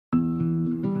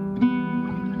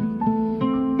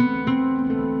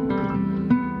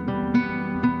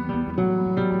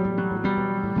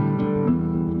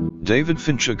David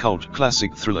Fincher cult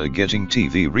classic thriller getting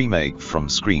TV remake from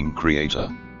Scream creator.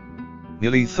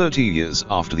 Nearly 30 years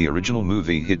after the original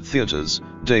movie hit theaters,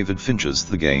 David Fincher's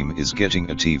The Game is getting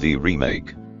a TV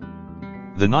remake.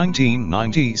 The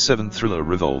 1997 thriller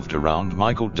revolved around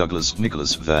Michael Douglas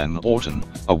Nicholas Van Orton,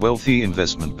 a wealthy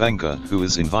investment banker who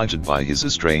is invited by his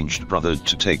estranged brother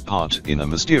to take part in a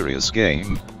mysterious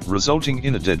game, resulting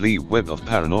in a deadly web of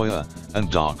paranoia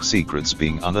and dark secrets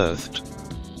being unearthed.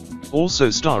 Also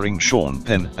starring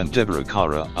Penn and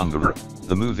Deborah Unger,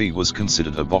 the movie was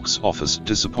considered a box office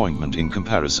disappointment in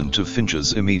comparison to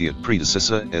Fincher's immediate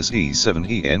predecessor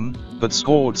SE7EN, but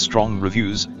scored strong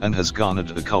reviews and has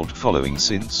garnered a cult following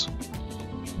since.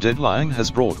 Deadline has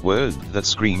brought word that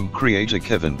Scream creator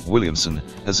Kevin Williamson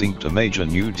has inked a major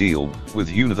new deal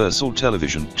with Universal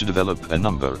Television to develop a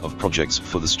number of projects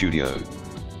for the studio.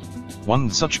 One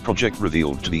such project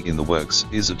revealed to be in the works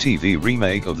is a TV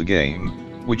remake of The Game,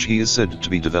 which he is said to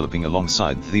be developing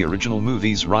alongside the original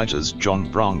movie's writers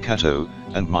John Brancato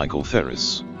and Michael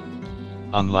Ferris.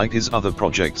 Unlike his other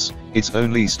projects, it's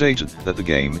only stated that The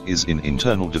Game is in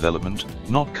internal development,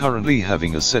 not currently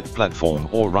having a set platform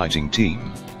or writing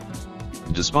team.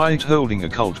 Despite holding a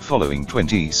cult following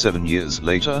 27 years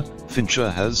later,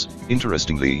 Fincher has,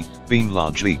 interestingly, been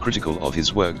largely critical of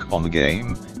his work on The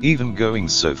Game, even going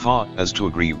so far as to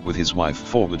agree with his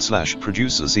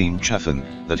wife/producer Zine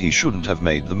Chaffin that he shouldn't have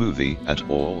made the movie at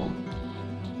all.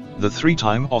 The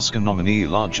three-time Oscar nominee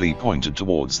largely pointed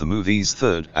towards the movie's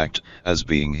third act as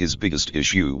being his biggest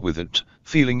issue with it,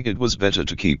 feeling it was better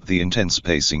to keep the intense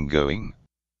pacing going.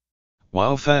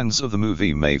 While fans of the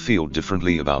movie may feel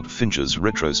differently about Fincher's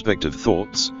retrospective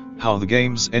thoughts, how The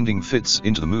Game's ending fits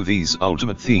into the movie's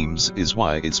ultimate themes is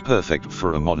why it's perfect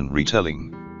for a modern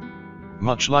retelling.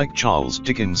 Much like Charles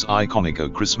Dickens' iconic A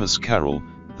Christmas Carol,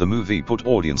 the movie put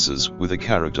audiences with a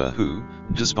character who,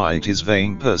 despite his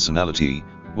vain personality,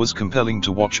 was compelling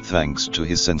to watch thanks to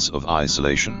his sense of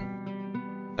isolation.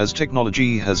 As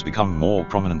technology has become more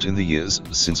prominent in the years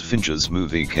since Fincher's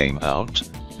movie came out,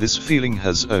 this feeling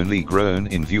has only grown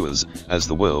in viewers as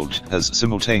the world has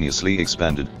simultaneously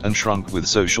expanded and shrunk with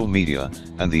social media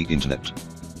and the internet.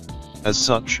 As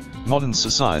such, modern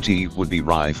society would be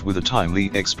rife with a timely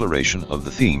exploration of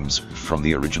the themes from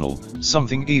the original,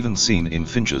 something even seen in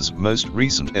Fincher's most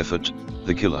recent effort,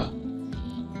 The Killer.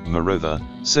 Moreover,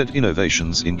 said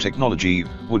innovations in technology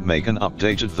would make an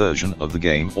updated version of The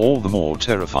Game all the more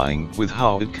terrifying with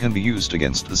how it can be used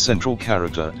against the central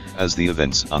character as the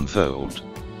events unfold.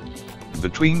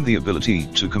 Between the ability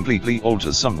to completely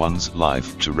alter someone's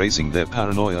life to raising their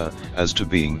paranoia as to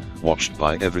being watched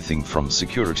by everything from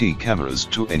security cameras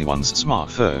to anyone's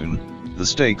smartphone, the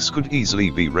stakes could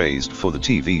easily be raised for the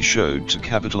TV show to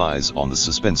capitalize on the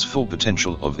suspenseful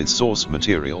potential of its source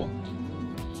material.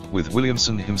 With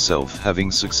Williamson himself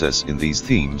having success in these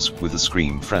themes with the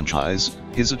Scream franchise,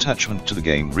 his attachment to The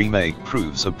Game remake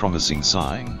proves a promising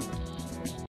sign.